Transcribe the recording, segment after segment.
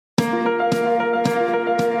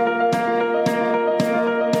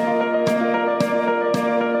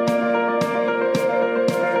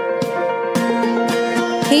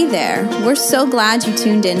there. We're so glad you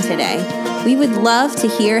tuned in today. We would love to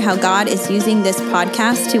hear how God is using this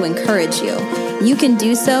podcast to encourage you. You can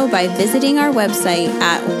do so by visiting our website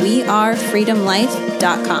at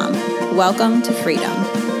wearefreedomlife.com. Welcome to freedom.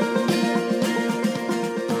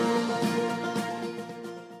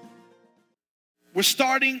 We're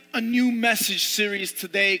starting a new message series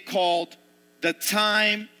today called The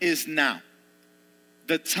Time Is Now.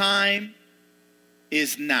 The Time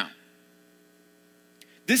is Now.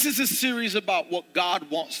 This is a series about what God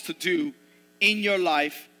wants to do in your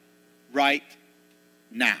life right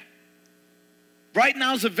now. Right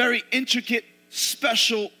now is a very intricate,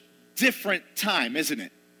 special, different time, isn't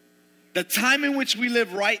it? The time in which we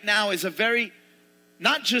live right now is a very,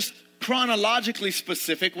 not just chronologically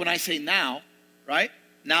specific when I say now, right?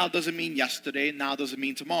 Now doesn't mean yesterday, now doesn't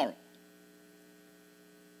mean tomorrow.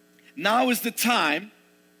 Now is the time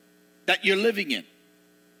that you're living in.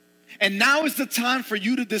 And now is the time for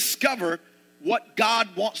you to discover what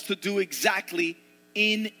God wants to do exactly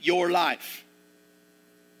in your life.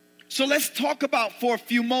 So let's talk about for a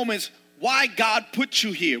few moments why God put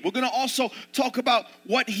you here. We're going to also talk about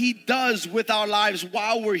what He does with our lives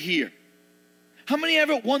while we're here. How many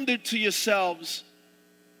ever wondered to yourselves,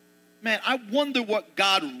 man, I wonder what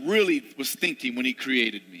God really was thinking when He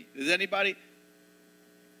created me? Does anybody?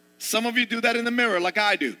 Some of you do that in the mirror like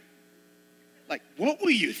I do. Like, what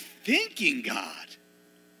were you thinking, God?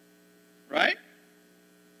 Right?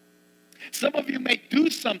 Some of you may do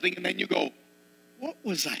something and then you go, what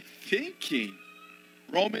was I thinking?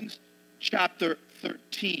 Romans chapter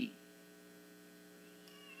 13.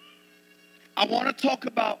 I want to talk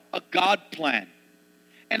about a God plan.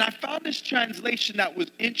 And I found this translation that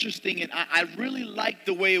was interesting, and I really liked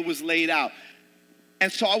the way it was laid out. And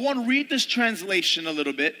so I want to read this translation a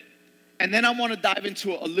little bit, and then I want to dive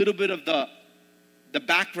into a little bit of the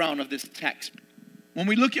background of this text. When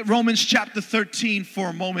we look at Romans chapter 13 for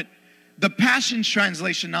a moment, the Passion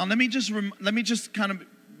Translation. Now, let me just kind of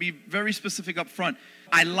be very specific up front.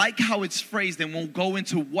 I like how it's phrased, and we'll go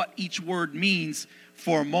into what each word means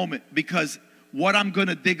for a moment, because what I'm going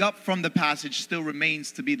to dig up from the passage still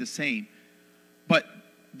remains to be the same. But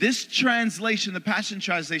this translation, the Passion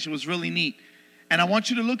Translation, was really neat. And I want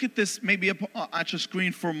you to look at this maybe at your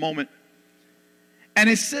screen for a moment. And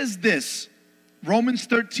it says this, Romans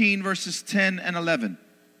 13 verses 10 and 11.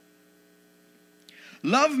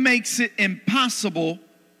 Love makes it impossible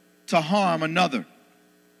to harm another.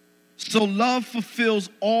 So love fulfills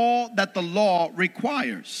all that the law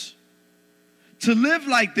requires. To live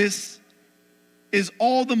like this is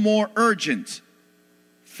all the more urgent,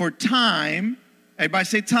 for time, everybody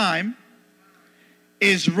say time,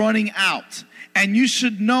 is running out. And you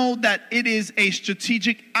should know that it is a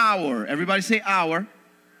strategic hour. Everybody say hour.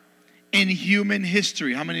 In human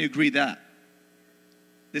history. How many agree that?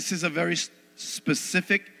 This is a very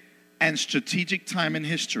specific and strategic time in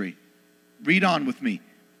history. Read on with me.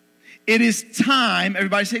 It is time,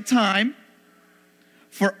 everybody say time,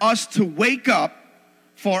 for us to wake up,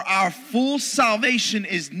 for our full salvation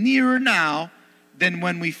is nearer now than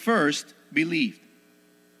when we first believed.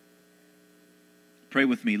 Pray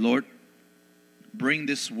with me, Lord, bring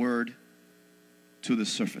this word to the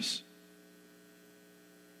surface.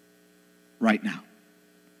 Right now.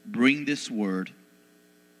 Bring this word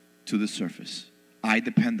to the surface. I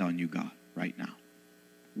depend on you, God, right now.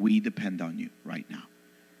 We depend on you right now.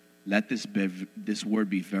 Let this word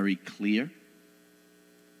be very clear,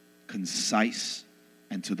 concise,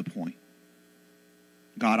 and to the point.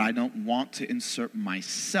 God, I don't want to insert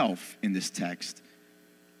myself in this text.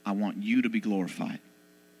 I want you to be glorified.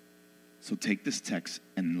 So take this text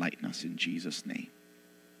and enlighten us in Jesus' name.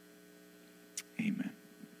 Amen.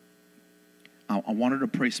 I wanted to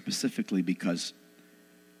pray specifically because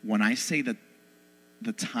when I say that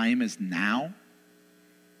the time is now,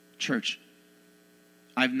 church,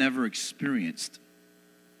 I've never experienced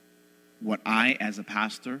what I, as a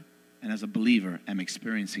pastor and as a believer, am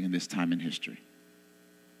experiencing in this time in history.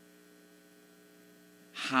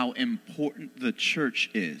 How important the church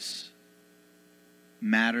is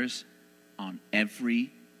matters on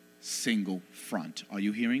every single front. Are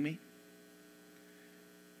you hearing me?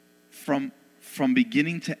 From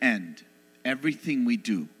beginning to end, everything we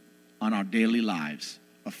do on our daily lives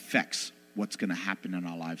affects what's going to happen in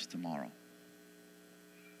our lives tomorrow.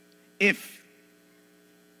 If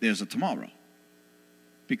there's a tomorrow.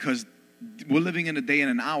 Because we're living in a day and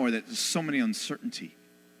an hour that there's so many uncertainty.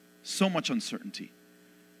 So much uncertainty.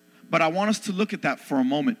 But I want us to look at that for a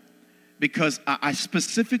moment. Because I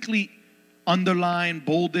specifically underlined,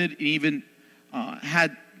 bolded, and even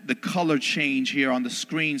had the color change here on the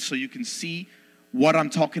screen so you can see what I'm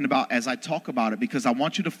talking about as I talk about it, because I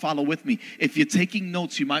want you to follow with me. If you're taking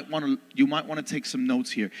notes, you might want to take some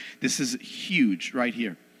notes here. This is huge right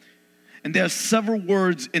here. And there are several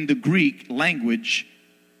words in the Greek language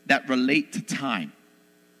that relate to time.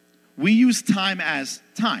 We use time as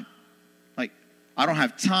time. Like, I don't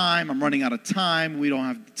have time, I'm running out of time, we don't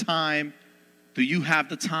have the time. Do you have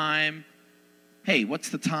the time? Hey, what's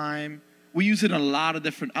the time? We use it in a lot of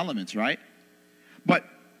different elements, right? But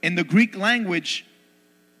in the Greek language,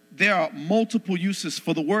 there are multiple uses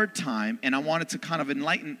for the word time, and I wanted to kind of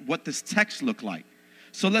enlighten what this text looked like.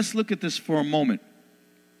 So let's look at this for a moment.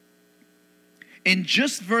 In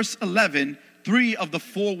just verse 11, 3 of the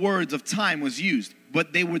 4 words of time was used,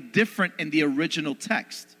 but they were different in the original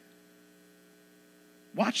text.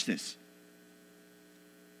 Watch this.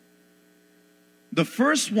 The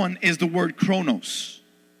first one is the word chronos,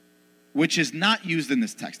 which is not used in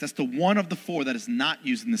this text. That's the one of the 4 that is not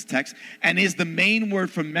used in this text, and is the main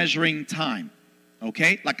word for measuring time.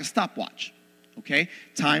 Okay? Like a stopwatch. Okay?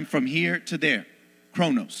 Time from here to there.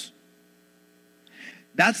 Chronos.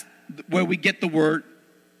 That's where we get the word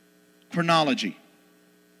chronology.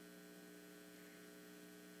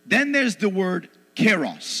 Then there's the word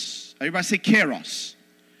kairos. Everybody say kairos.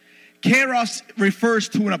 Kairos refers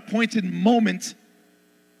to an appointed moment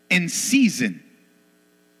in season.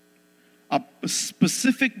 A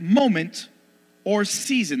specific moment or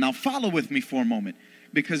season. Now follow with me for a moment,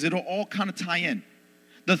 because it'll all kind of tie in.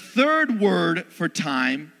 The third word for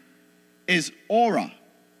time is hora.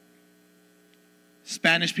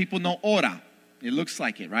 Spanish people know hora. It looks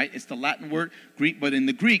like it, right? It's the Latin word, Greek, but in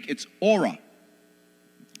the Greek, it's hora.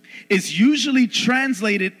 It's usually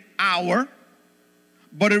translated hour,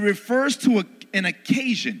 but it refers to an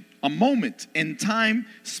occasion, a moment in time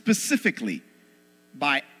specifically,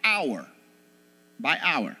 by hour. By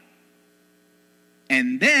hour.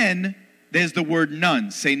 And then there's the word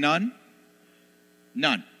none. Say none.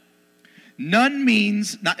 None. None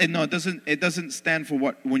means, it doesn't stand for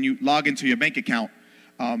what, when you log into your bank account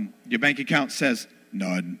says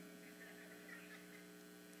none.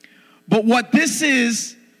 But what this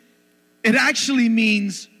is, it actually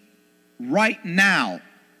means right now.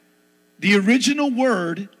 The original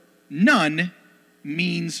word, none,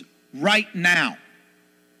 means right now.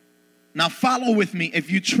 Now follow with me.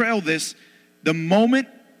 If you trail this, the moment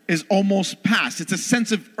is almost past. It's a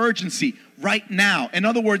sense of urgency right now. In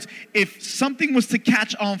other words, if something was to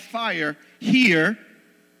catch on fire here,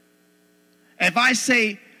 if I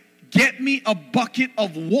say, get me a bucket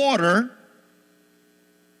of water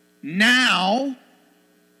now,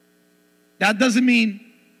 that doesn't mean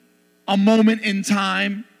a moment in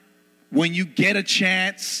time when you get a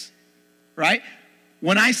chance, right?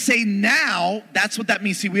 When I say now, that's what that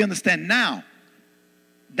means. See, we understand now.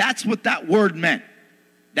 That's what that word meant.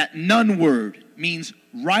 That none word means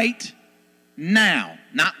right now.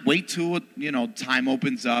 Not wait till, time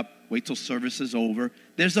opens up. Wait till service is over.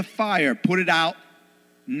 There's a fire. Put it out.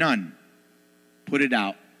 None. Put it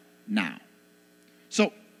out now.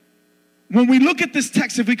 So, when we look at this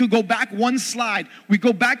text, if we could go back one slide, we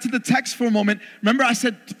go back to the text for a moment. Remember I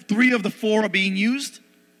said 3 of the 4 are being used?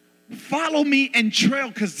 Follow me and trail,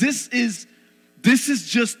 because this is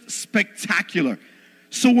just spectacular.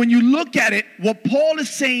 So when you look at it, what Paul is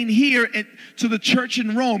saying here to the church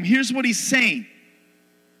in Rome, here's what he's saying.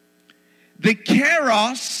 The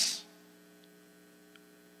kairos,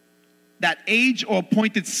 that age or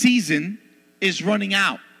appointed season, is running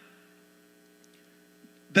out.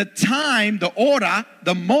 The time, the hora,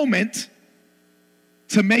 the moment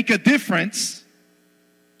to make a difference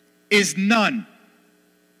is none.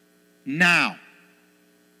 Now.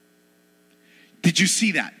 Did you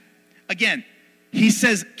see that? Again, he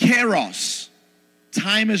says kairos.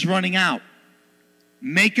 Time is running out.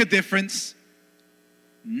 Make a difference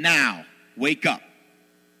now. Wake up.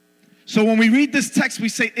 So when we read this text, we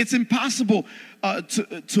say it's impossible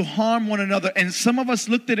to harm one another. And some of us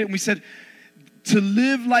looked at it and we said, to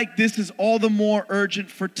live like this is all the more urgent,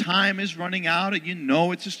 for time is running out, and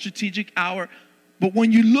it's a strategic hour. But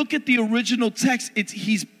when you look at the original text,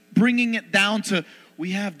 he's bringing it down to,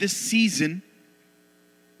 we have this season,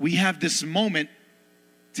 we have this moment,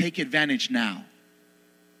 take advantage now.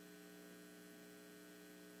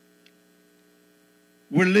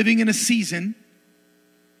 We're living in a season,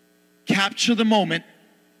 capture the moment,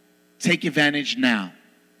 take advantage now.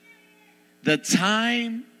 The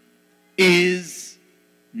time is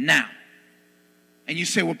now. And you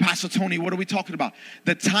say, well, Pastor Tony, what are we talking about?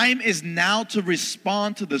 The time is now to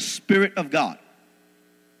respond to the Spirit of God.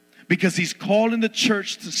 Because he's calling the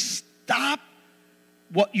church to stop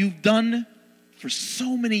what you've done for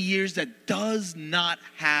so many years that does not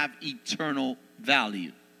have eternal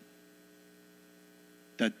value.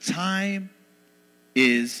 The time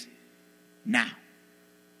is now.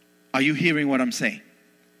 Are you hearing what I'm saying?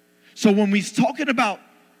 So when he's talking about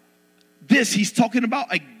this, he's talking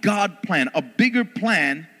about a God plan, a bigger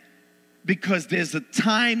plan, because there's a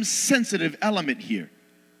time-sensitive element here.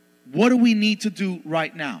 What do we need to do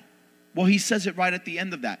right now? Well, he says it right at the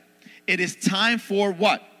end of that. It is time for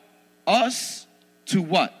what? Us to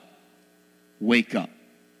what? Wake up.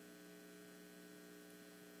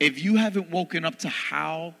 If you haven't woken up to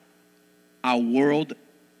how our world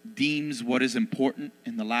deems what is important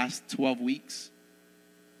in the last 12 weeks,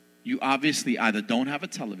 you obviously either don't have a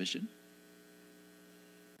television,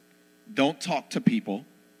 don't talk to people,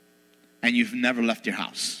 and you've never left your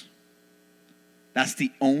house. That's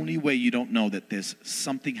the only way you don't know that there's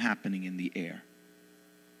something happening in the air.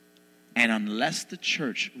 And unless the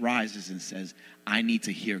church rises and says, I need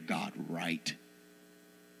to hear God right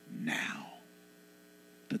now,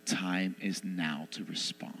 the time is now to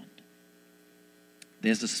respond.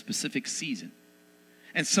 There's a specific season.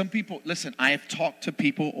 And some people, listen, I have talked to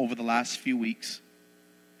people over the last few weeks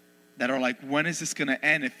that are like, when is this going to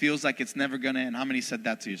end? It feels like it's never going to end. How many said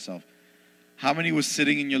that to yourself? How many was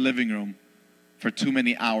sitting in your living room for too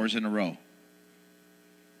many hours in a row?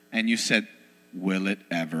 And you said, will it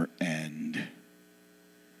ever end?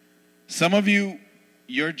 Some of you,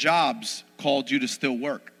 your jobs called you to still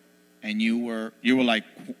work. And you were like,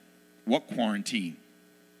 what quarantine?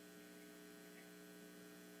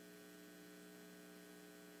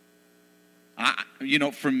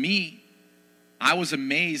 For me, I was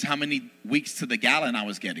amazed how many weeks to the gallon I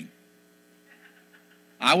was getting.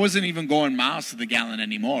 I wasn't even going miles to the gallon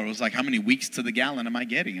anymore. It was like, how many weeks to the gallon am I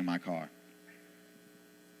getting in my car?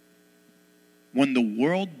 When the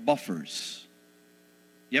world buffers,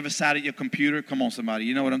 you ever sat at your computer? Come on, somebody.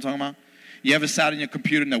 You know what I'm talking about? You ever sat on your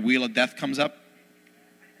computer and the wheel of death comes up?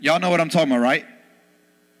 Y'all know what I'm talking about, right?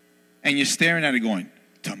 And you're staring at it going,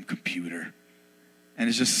 dumb computer. And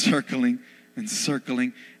it's just circling and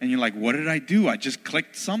circling. And you're like, what did I do? I just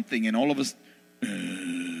clicked something. And all of us,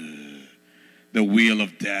 the wheel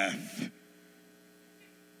of death.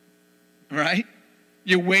 Right?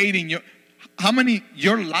 You're waiting. How many,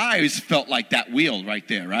 your lives felt like that wheel right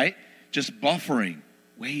there, right? Just buffering,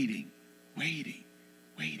 waiting.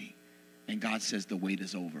 And God says the wait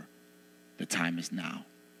is over. The time is now.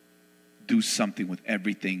 Do something with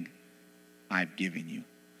everything I've given you.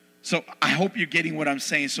 So I hope you're getting what I'm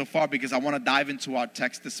saying so far, because I want to dive into our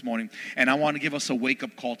text this morning, and I want to give us a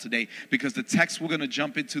wake-up call today, because the text we're going to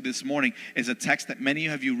jump into this morning is a text that many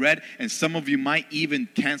of you read, and some of you might even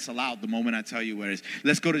cancel out the moment I tell you where it is.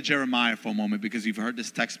 Let's go to Jeremiah for a moment, because you've heard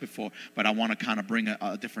this text before, but I want to kind of bring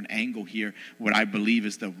a different angle here, what I believe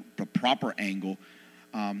is the proper angle.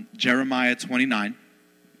 Jeremiah 29.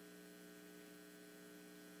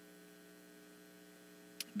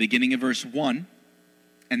 Beginning of verse 1,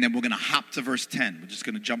 and then we're going to hop to verse 10. We're just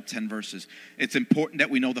going to jump 10 verses. It's important that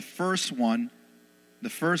we know the first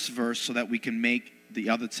verse, so that we can make the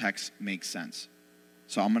other text make sense.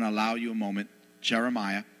 So I'm going to allow you a moment.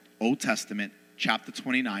 Jeremiah, Old Testament, chapter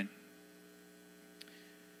 29.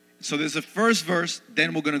 So there's the first verse,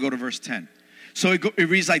 then we're going to go to verse 10. So it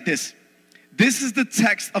reads like this. This is the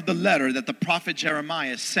text of the letter that the prophet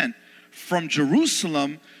Jeremiah sent from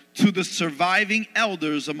Jerusalem to the surviving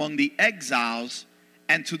elders among the exiles,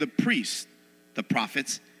 and to the priests, the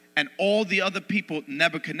prophets, and all the other people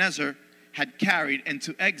Nebuchadnezzar had carried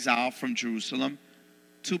into exile from Jerusalem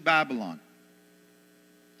to Babylon.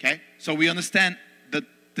 Okay? So we understand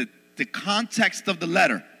the context of the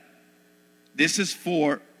letter. This is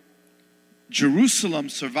for Jerusalem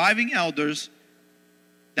surviving elders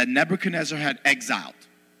that Nebuchadnezzar had exiled.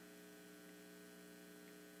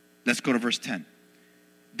 Let's go to verse 10.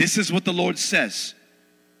 This is what the Lord says.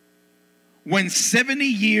 When 70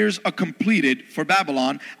 years are completed for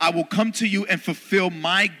Babylon, I will come to you and fulfill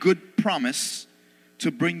my good promise to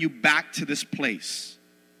bring you back to this place.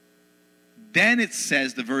 Then it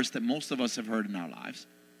says, the verse that most of us have heard in our lives,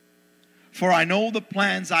 for I know the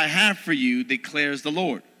plans I have for you, declares the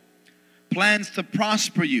Lord. Plans to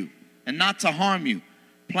prosper you and not to harm you.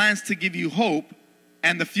 Plans to give you hope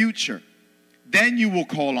and the future. Then you will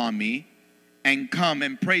call on me and come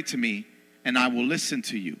and pray to me, and I will listen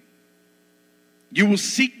to you. You will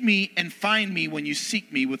seek me and find me when you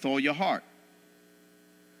seek me with all your heart.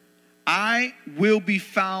 I will be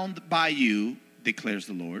found by you, declares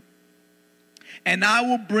the Lord, and I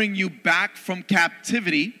will bring you back from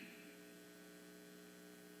captivity.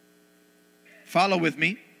 Follow with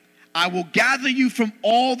me. I will gather you from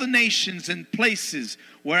all the nations and places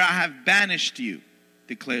where I have banished you,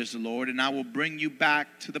 declares the Lord, and I will bring you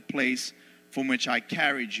back to the place from which I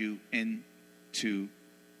carried you into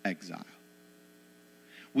exile.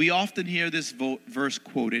 We often hear this verse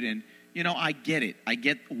quoted, and I get it. I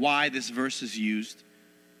get why this verse is used.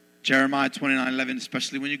 Jeremiah 29:11,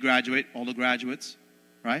 especially when you graduate, all the graduates,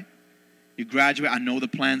 right? You graduate, I know the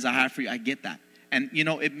plans I have for you. I get that. And,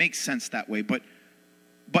 it makes sense that way. But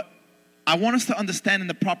I want us to understand in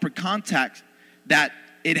the proper context that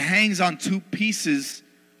it hangs on two pieces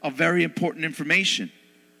of very important information.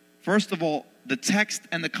 First of all, the text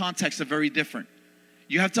and the context are very different.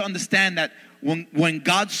 You have to understand that when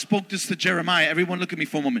God spoke this to Jeremiah, everyone look at me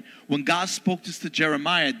for a moment. When God spoke this to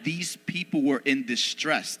Jeremiah, these people were in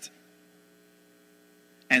distress.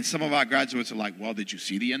 And some of our graduates are like, well, did you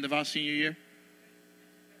see the end of our senior year?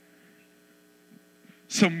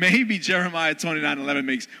 So maybe Jeremiah 29:11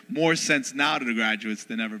 makes more sense now to the graduates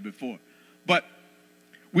than ever before. But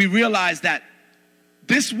we realize that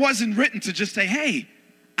this wasn't written to just say, hey,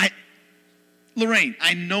 Lorraine,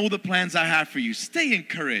 I know the plans I have for you. Stay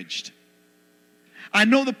encouraged. I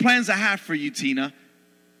know the plans I have for you, Tina.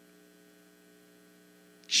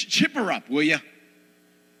 Chip her up, will you?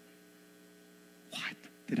 What?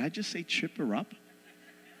 Did I just say chip her up?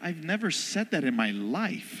 I've never said that in my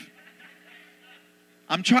life.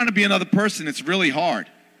 I'm trying to be another person. It's really hard.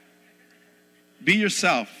 Be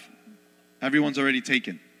yourself. Everyone's already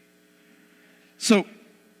taken. So,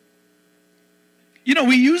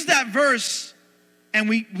 we use that verse and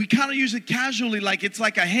we kind of use it casually like it's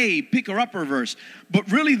like a hey, pick her upper verse.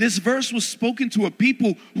 But really this verse was spoken to a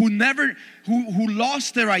people who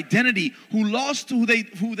lost their identity, who lost who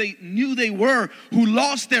they knew they were, who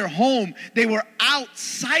lost their home. They were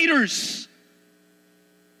outsiders.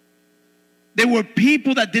 They were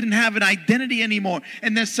people that didn't have an identity anymore.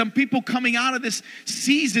 And there's some people coming out of this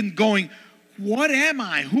season going, what am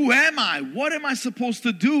I? Who am I? What am I supposed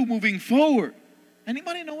to do moving forward?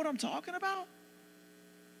 Anybody know what I'm talking about?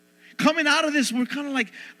 Coming out of this, we're kind of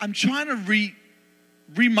like, I'm trying to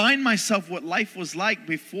remind myself what life was like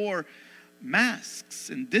before masks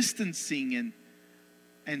and distancing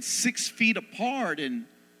and 6 feet apart. And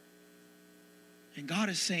God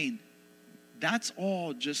is saying, that's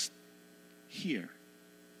all just here.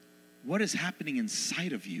 What is happening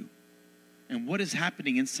inside of you? And what is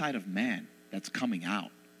happening inside of man that's coming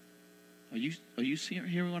out? Are you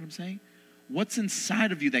hearing what I'm saying? What's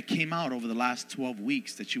inside of you that came out over the last 12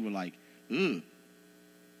 weeks that you were like, ugh,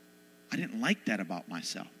 I didn't like that about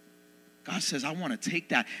myself. God says, I want to take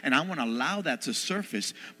that and I want to allow that to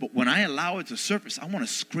surface. But when I allow it to surface, I want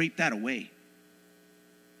to scrape that away.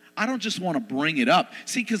 I don't just want to bring it up.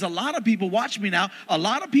 See, because a lot of people, watch me now, a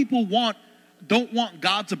lot of people don't want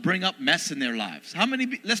God to bring up mess in their lives. How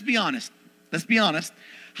many, let's be honest.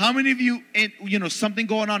 How many of you, something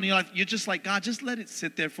going on in your life, you're just like, God, just let it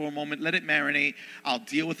sit there for a moment. Let it marinate. I'll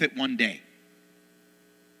deal with it one day.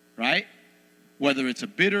 Right? Whether it's a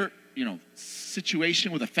bitter,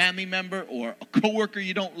 situation with a family member or a coworker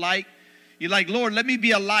you don't like. You're like, Lord, let me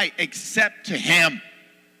be a light except to him.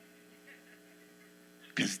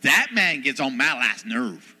 Because that man gets on my last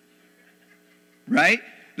nerve. Right?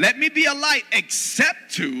 Let me be a light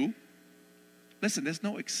except to. Listen, there's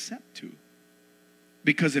no except to.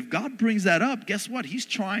 Because if God brings that up, guess what? He's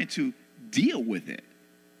trying to deal with it.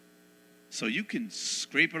 So you can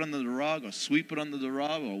scrape it under the rug or sweep it under the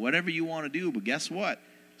rug or whatever you want to do. But guess what?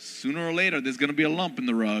 Sooner or later, there's going to be a lump in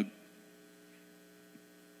the rug.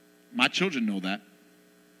 My children know that.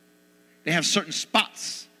 They have certain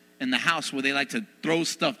spots in the house where they like to throw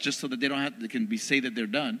stuff just so that they can say that they're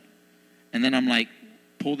done. And then I'm like,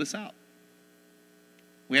 pull this out.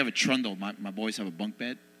 We have a trundle. My boys have a bunk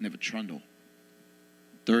bed and they have a trundle.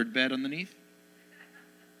 Third bed underneath.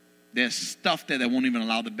 There's stuff there that won't even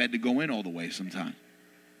allow the bed to go in all the way sometimes.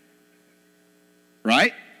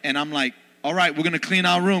 Right? And I'm like, all right, we're going to clean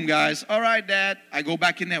our room, guys. All right, Dad. I go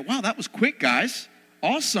back in there. Wow, that was quick, guys.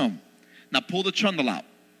 Awesome. Now pull the trundle out.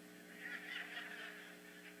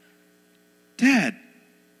 Dad.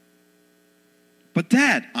 But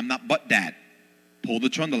Dad. I'm not but Dad. Pull the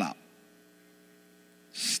trundle out.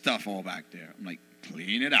 Stuff all back there. I'm like,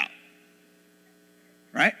 clean it out.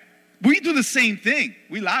 Right? We do the same thing.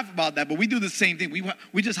 We laugh about that, but we do the same thing.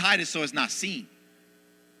 We just hide it so it's not seen.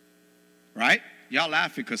 Right? Y'all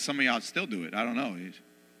laughing because some of y'all still do it. I don't know.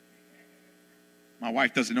 My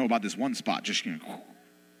wife doesn't know about this one spot. Just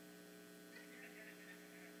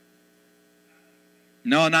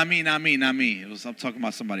no, not me. I'm talking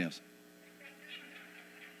about somebody else.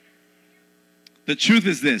 The truth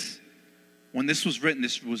is this. When this was written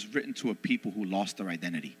to a people who lost their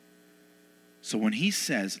identity. So when he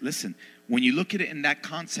says, listen, when you look at it in that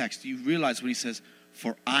context, you realize when he says,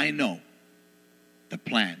 for I know the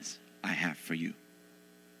plans I have for you.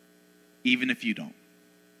 Even if you don't.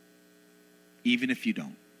 Even if you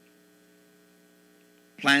don't.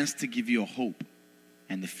 Plans to give you a hope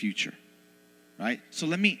and the future. Right? So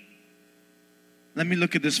let me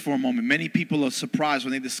look at this for a moment. Many people are surprised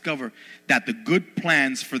when they discover that the good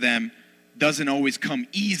plans for them doesn't always come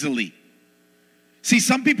easily. See,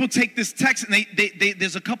 some people take this text and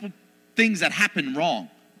there's a couple things that happen wrong.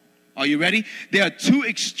 Are you ready? There are two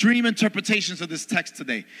extreme interpretations of this text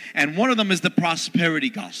today. And one of them is the prosperity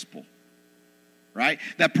gospel. Right?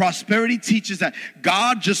 That prosperity teaches that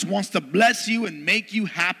God just wants to bless you and make you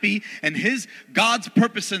happy. And God's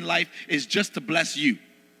purpose in life is just to bless you.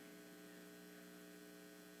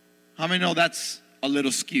 How many know that's a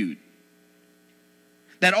little skewed?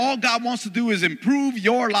 That all God wants to do is improve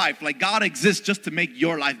your life. Like God exists just to make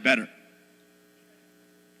your life better.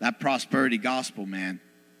 That prosperity gospel, man,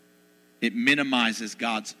 it minimizes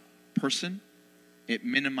God's person. It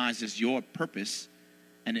minimizes your purpose.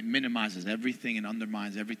 And it minimizes everything and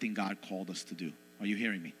undermines everything God called us to do. Are you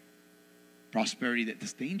hearing me? Prosperity,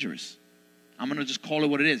 that's dangerous. I'm going to just call it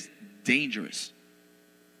what it is. Dangerous.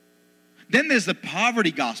 Then there's the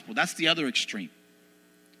poverty gospel. That's the other extreme.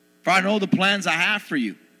 For I know the plans I have for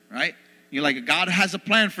you. Right? You're like, God has a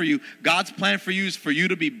plan for you. God's plan for you is for you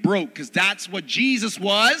to be broke. Because that's what Jesus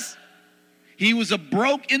was. He was a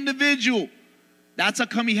broke individual. That's how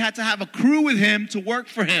come he had to have a crew with him to work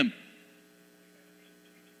for him.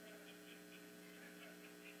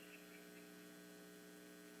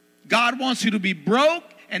 God wants you to be broke,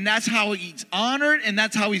 and that's how he's honored, and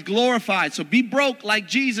that's how he's glorified. So be broke like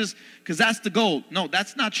Jesus, because that's the goal. No,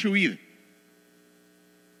 that's not true either.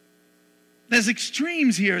 There's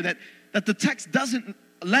extremes here that the text doesn't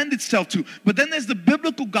lend itself to. But then there's the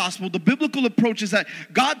biblical gospel. The biblical approach is that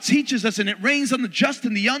God teaches us, and it rains on the just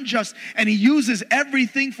and the unjust, and he uses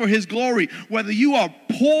everything for his glory. Whether you are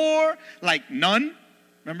poor, like none,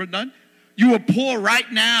 remember none? You are poor right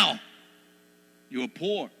now. You are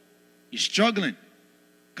poor. You're struggling.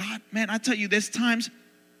 God, man, I tell you, there's times,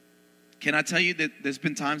 can I tell you that there's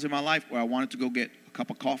been times in my life where I wanted to go get a cup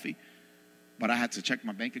of coffee, but I had to check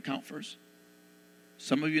my bank account first?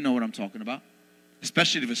 Some of you know what I'm talking about.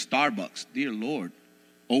 Especially if it's Starbucks. Dear Lord,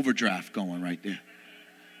 overdraft going right there.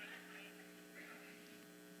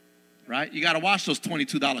 Right? You got to watch those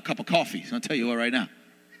 $22 cup of coffees. I'll tell you what right now.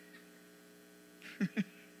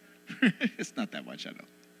 It's not that much, I know.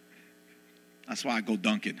 That's why I go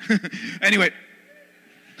Dunkin'. Anyway.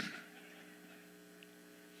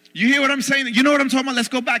 You hear what I'm saying? You know what I'm talking about? Let's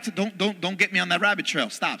go back to, don't get me on that rabbit trail.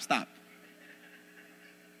 Stop.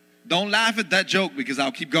 Don't laugh at that joke because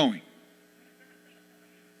I'll keep going.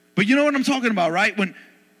 But you know what I'm talking about, right? When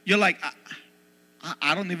you're like,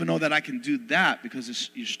 I don't even know that I can do that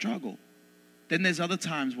because you struggle. Then there's other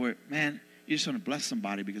times where, man, you just want to bless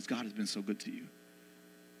somebody because God has been so good to you.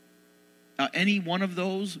 Any one of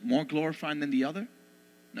those more glorifying than the other?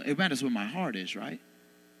 No, it matters where my heart is, right?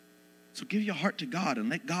 So give your heart to God and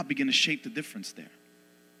let God begin to shape the difference there.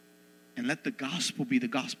 And let the gospel be the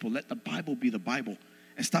gospel. Let the Bible be the Bible.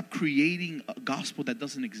 And stop creating a gospel that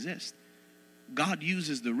doesn't exist. God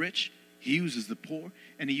uses the rich, he uses the poor,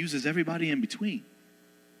 and he uses everybody in between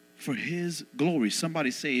for his glory. Somebody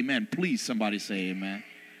say amen. Please, somebody say amen.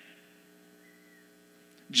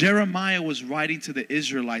 Jeremiah was writing to the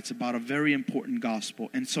Israelites about a very important gospel.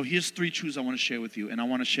 And so here's 3 truths I want to share with you. And I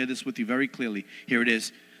want to share this with you very clearly. Here it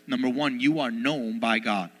is. Number 1, you are known by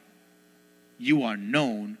God. You are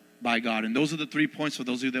known by God. And those are the 3 points for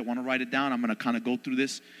those of you that want to write it down. I'm going to kind of go through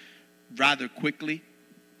this rather quickly.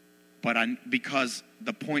 But because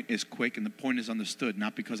the point is quick and the point is understood.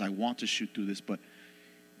 Not because I want to shoot through this. But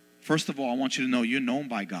first of all, I want you to know you're known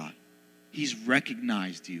by God. He's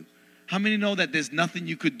recognized you. How many know that there's nothing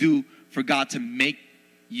you could do for God to make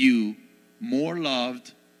you more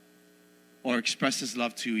loved or express his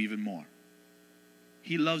love to you even more?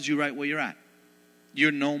 He loves you right where you're at.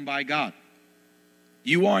 You're known by God.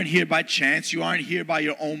 You aren't here by chance. You aren't here by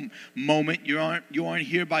your own moment. You aren't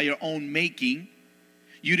here by your own making.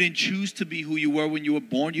 You didn't choose to be who you were when you were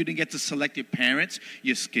born. You didn't get to select your parents,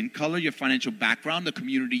 your skin color, your financial background, the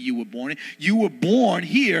community you were born in. You were born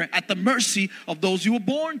here at the mercy of those you were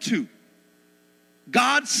born to.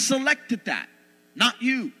 God selected that, not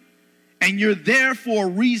you. And you're there for a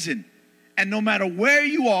reason. And no matter where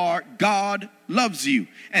you are, God loves you.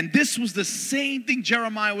 And this was the same thing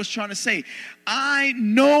Jeremiah was trying to say. I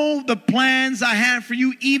know the plans I have for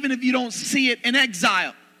you, even if you don't see it in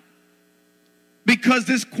exile. Because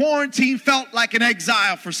this quarantine felt like an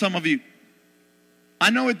exile for some of you.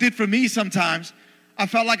 I know it did for me sometimes. I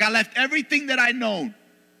felt like I left everything that I'd known,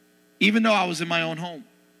 even though I was in my own home.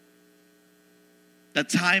 The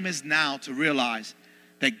time is now to realize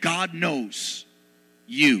that God knows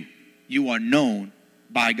you. You are known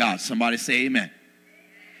by God. Somebody say amen.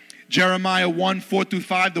 Jeremiah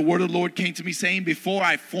 1:4-5, the word of the Lord came to me saying, before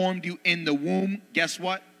I formed you in the womb, guess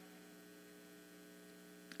what?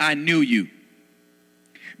 I knew you.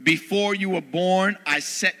 Before you were born, I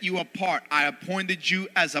set you apart. I appointed you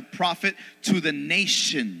as a prophet to the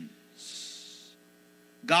nations.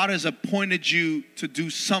 God has appointed you to do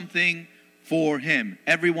something for him.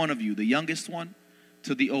 Every one of you, the youngest one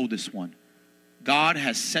to the oldest one. God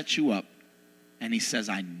has set you up and he says,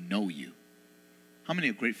 I know you. How many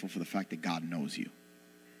are grateful for the fact that God knows you?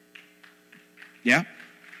 Yeah?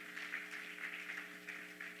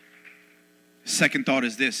 Second thought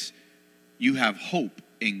is this. You have hope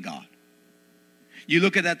in God. You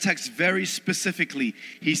look at that text very specifically.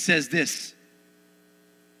 He says this.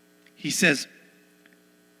 He says,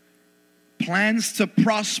 plans to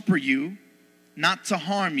prosper you, not to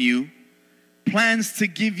harm you. Plans to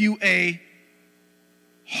give you a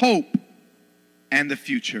hope and the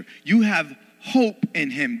future. You have hope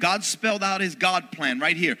in him. God spelled out his God plan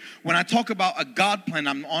right here. When I talk about a God plan,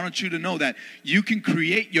 I want you to know that you can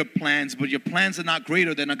create your plans, but your plans are not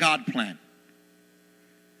greater than a God plan.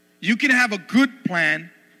 You can have a good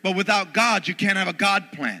plan, but without God, you can't have a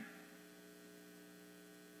God plan.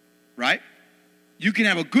 Right? You can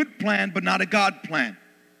have a good plan, but not a God plan.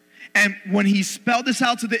 And when he spelled this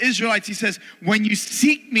out to the Israelites, he says, when you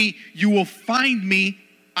seek me, you will find me.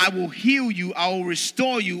 I will heal you. I will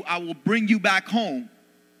restore you. I will bring you back home.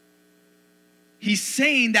 He's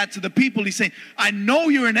saying that to the people. He's saying, I know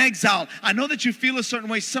you're in exile. I know that you feel a certain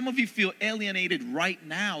way. Some of you feel alienated right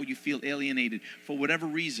now. You feel alienated for whatever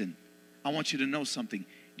reason. I want you to know something.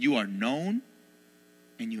 You are known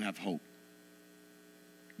and you have hope.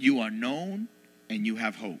 You are known and you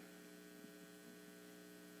have hope.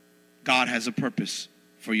 God has a purpose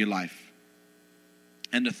for your life.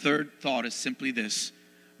 And the third thought is simply this.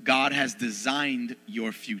 God has designed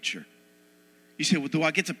your future. You say, well, do I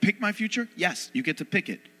get to pick my future? Yes, you get to pick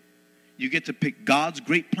it. You get to pick God's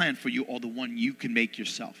great plan for you or the one you can make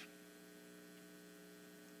yourself.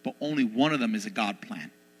 But only one of them is a God plan.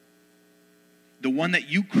 The one that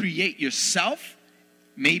you create yourself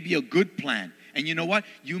may be a good plan. And you know what?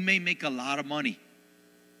 You may make a lot of money.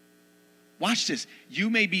 Watch this. You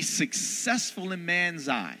may be successful in man's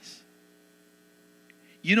eyes.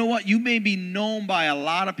 You know what? You may be known by a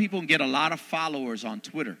lot of people and get a lot of followers on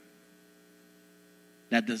Twitter.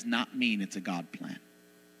 That does not mean it's a God plan.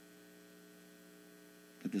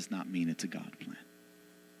 That does not mean it's a God plan.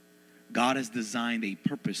 God has designed a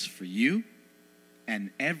purpose for you.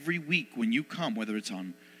 And every week when you come, whether it's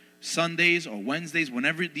on Sundays or Wednesdays,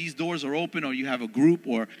 whenever these doors are open or you have a group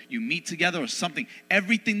or you meet together or something,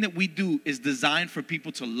 everything that we do is designed for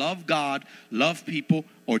people to love God, love people,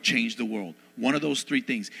 or change the world. One of those three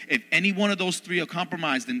things. If any one of those three are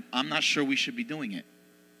compromised, then I'm not sure we should be doing it.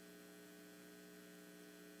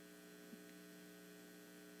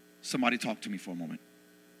 Somebody talk to me for a moment.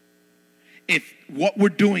 If what we're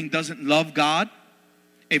doing doesn't love God,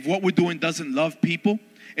 if what we're doing doesn't love people,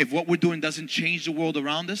 if what we're doing doesn't change the world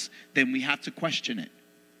around us, then we have to question it.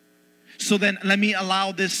 So then let me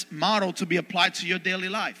allow this model to be applied to your daily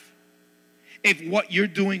life. If what you're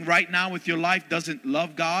doing right now with your life doesn't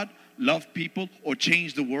love God, love people, or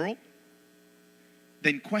change the world,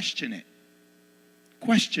 then question it.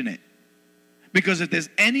 Question it. Because if there's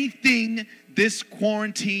anything this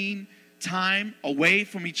quarantine time away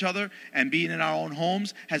from each other and being in our own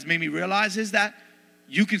homes has made me realize is that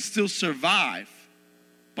you can still survive,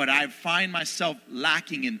 but I find myself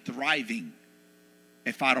lacking in thriving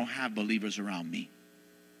if I don't have believers around me.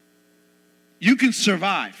 You can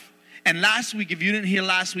survive. And last week, if you didn't hear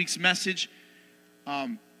last week's message,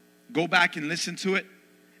 go back and listen to it.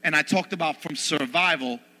 And I talked about from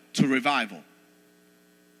survival to revival.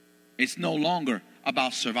 It's no longer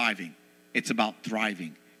about surviving. It's about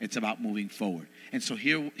thriving. It's about moving forward. And so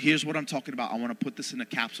here's what I'm talking about. I want to put this in a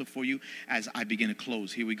capsule for you as I begin to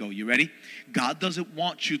close. Here we go. You ready? God doesn't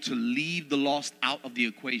want you to leave the lost out of the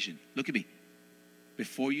equation. Look at me.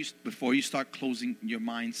 Before you start closing your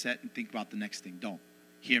mindset and think about the next thing, don't.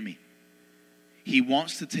 Hear me. He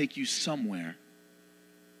wants to take you somewhere,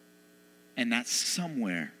 and that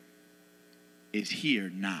somewhere is here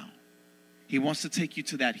now. He wants to take you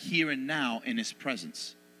to that here and now in his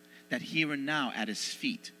presence. That here and now at his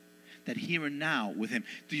feet. That here and now with him.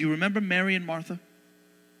 Do you remember Mary and Martha?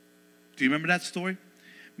 Do you remember that story?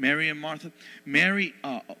 Mary and Martha. Mary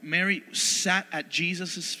sat at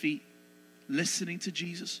Jesus' feet listening to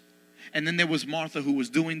Jesus. And then there was Martha who was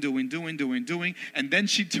doing. And then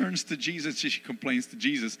she turns to Jesus. She complains to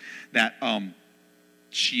Jesus that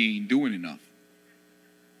she ain't doing enough.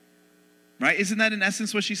 Right? Isn't that in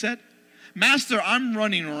essence what she said? Master, I'm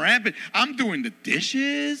running rampant. I'm doing the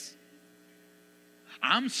dishes.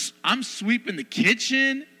 I'm sweeping the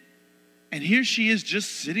kitchen. And here she is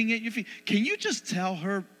just sitting at your feet. Can you just tell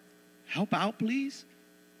her, help out, please?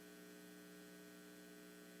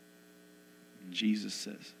 And Jesus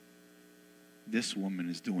says, this woman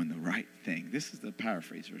is doing the right thing. This is the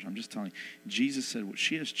paraphrase version. I'm just telling you. Jesus said, well,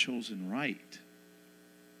 she has chosen right.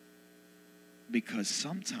 Because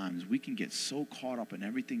sometimes we can get so caught up in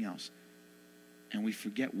everything else and we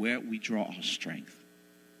forget where we draw our strength,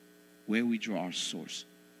 where we draw our source.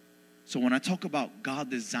 So when I talk about God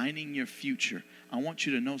designing your future, I want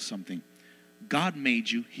you to know something. God made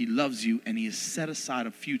you, He loves you, and He has set aside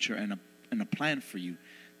a future and a plan for you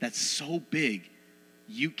that's so big,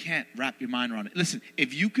 you can't wrap your mind around it. Listen,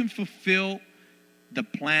 if you can fulfill the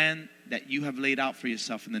plan that you have laid out for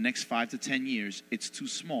yourself in the next 5 to 10 years, it's too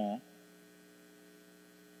small,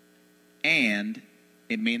 and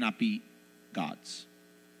it may not be God's.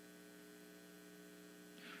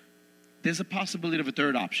 There's a possibility of a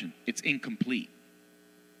third option. It's incomplete.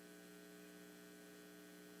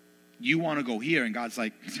 You want to go here, and God's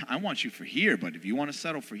like, I want you for here, but if you want to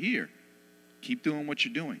settle for here, keep doing what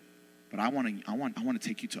you're doing. But I want to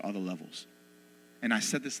take you to other levels. And I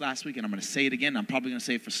said this last week, and I'm going to say it again. I'm probably going to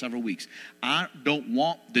say it for several weeks. I don't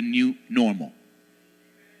want the new normal.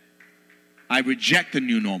 I reject the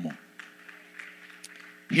new normal.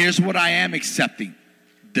 Here's what I am accepting.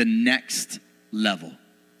 The next level.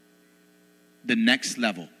 The next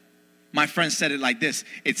level. My friend said it like this.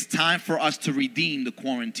 It's time for us to redeem the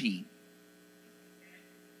quarantine.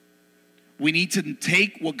 We need to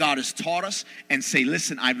take what God has taught us and say,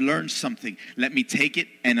 listen, I've learned something. Let me take it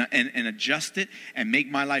and adjust it and make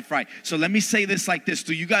my life right. So let me say this like this.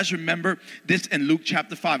 Do you guys remember this in Luke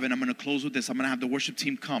chapter 5? And I'm going to close with this. I'm going to have the worship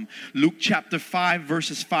team come. Luke chapter 5,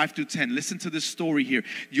 verses 5 through 10. Listen to this story here.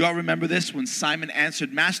 You all remember this? When Simon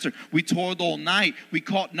answered, Master, we toiled all night. We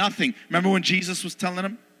caught nothing. Remember when Jesus was telling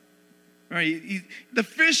him? Right, the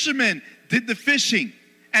fisherman did the fishing.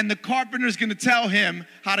 And the carpenter's going to tell him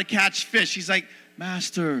how to catch fish. He's like,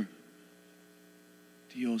 Master,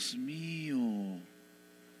 Dios mío.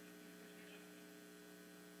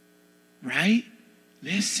 Right?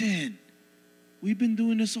 Listen, we've been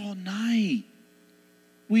doing this all night.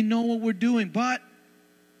 We know what we're doing, but,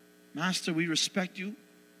 Master, we respect you.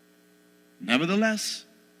 Nevertheless,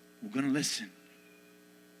 we're going to listen.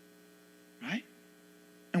 Right?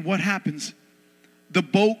 And what happens? The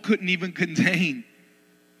boat couldn't even contain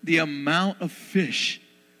the amount of fish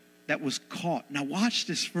that was caught. Now watch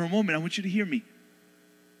this for a moment. I want you to hear me.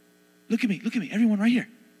 Look at me, everyone right here.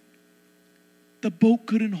 The boat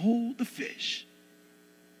couldn't hold the fish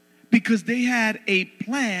because they had a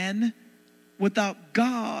plan without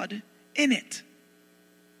God in it.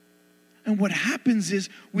 And what happens is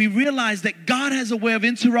we realize that God has a way of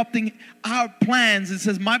interrupting our plans and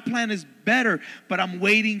says, my plan is better, but I'm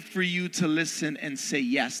waiting for you to listen and say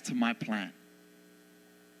yes to my plan.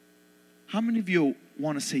 How many of you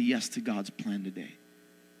want to say yes to God's plan today?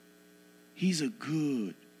 He's a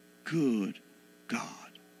good, good God.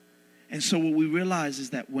 And so what we realize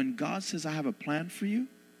is that when God says, I have a plan for you,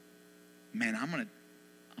 man, I'm going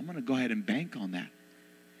to go ahead and bank on that.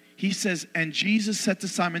 He says, and Jesus said to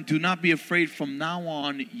Simon, do not be afraid. From now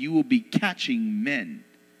on, you will be catching men.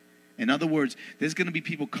 In other words, there's going to be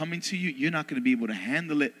people coming to you. You're not going to be able to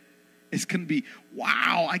handle it. It's going to be,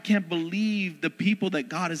 wow, I can't believe the people that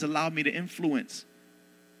God has allowed me to influence.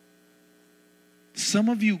 Some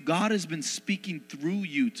of you, God has been speaking through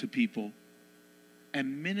you to people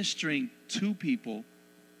and ministering to people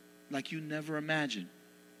like you never imagined.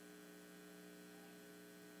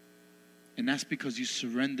 And that's because you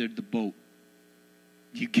surrendered the boat.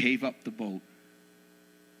 You gave up the boat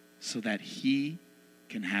so that He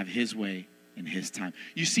can have His way in His time.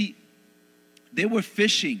 You see, they were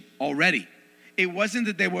fishing already. It wasn't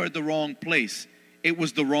that they were at the wrong place. It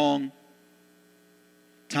was the wrong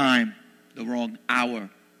time, the wrong hour.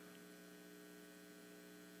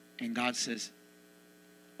 And God says,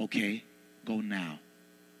 okay, go now.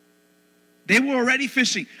 They were already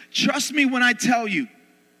fishing. Trust me when I tell you,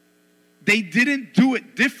 they didn't do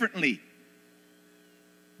it differently.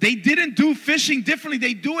 They didn't do fishing differently.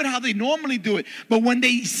 They do it how they normally do it. But when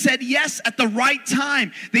they said yes at the right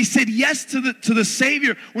time, they said yes to the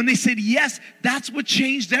Savior. When they said yes, that's what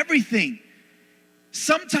changed everything.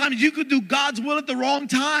 Sometimes you could do God's will at the wrong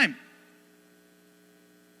time.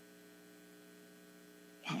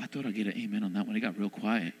 Wow, I thought I'd get an amen on that one. It got real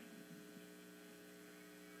quiet.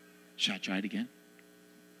 Should I try it again?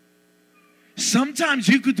 Sometimes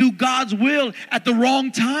you could do God's will at the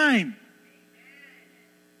wrong time.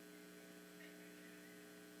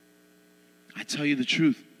 I tell you the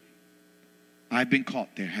truth. I've been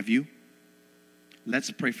caught there. Have you?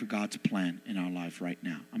 Let's pray for God's plan in our life right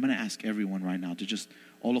now. I'm going to ask everyone right now to just,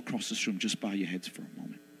 all across this room, just bow your heads for a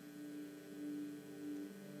moment.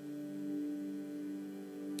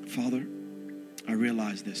 Father, I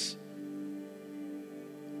realize this.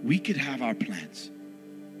 We could have our plans.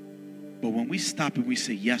 But when we stop and we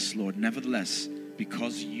say, yes, Lord, nevertheless,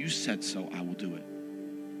 because you said so, I will do it.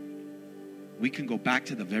 We can go back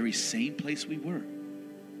to the very same place we were.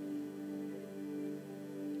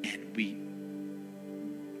 And we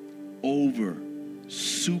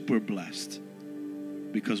super blessed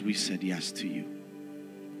because we said yes to you.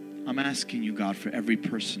 I'm asking you, God, for every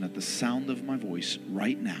person at the sound of my voice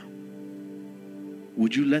right now,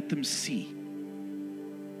 would you let them see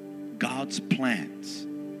God's plans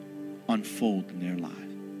unfold in their life?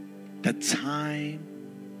 The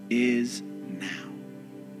time is now.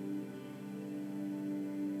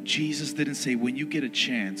 Jesus didn't say, when you get a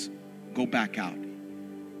chance, go back out.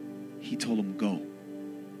 He told them, go.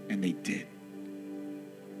 And they did.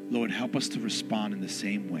 Lord, help us to respond in the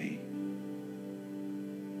same way,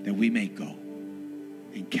 that we may go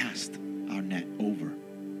and cast our net over,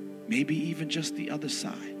 maybe even just the other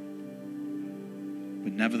side.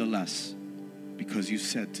 But nevertheless, because you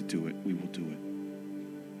said to do it, we will do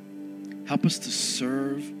it. Help us to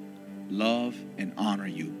serve, love, and honor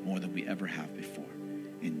you more than we ever have before.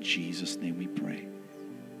 In Jesus' name we pray.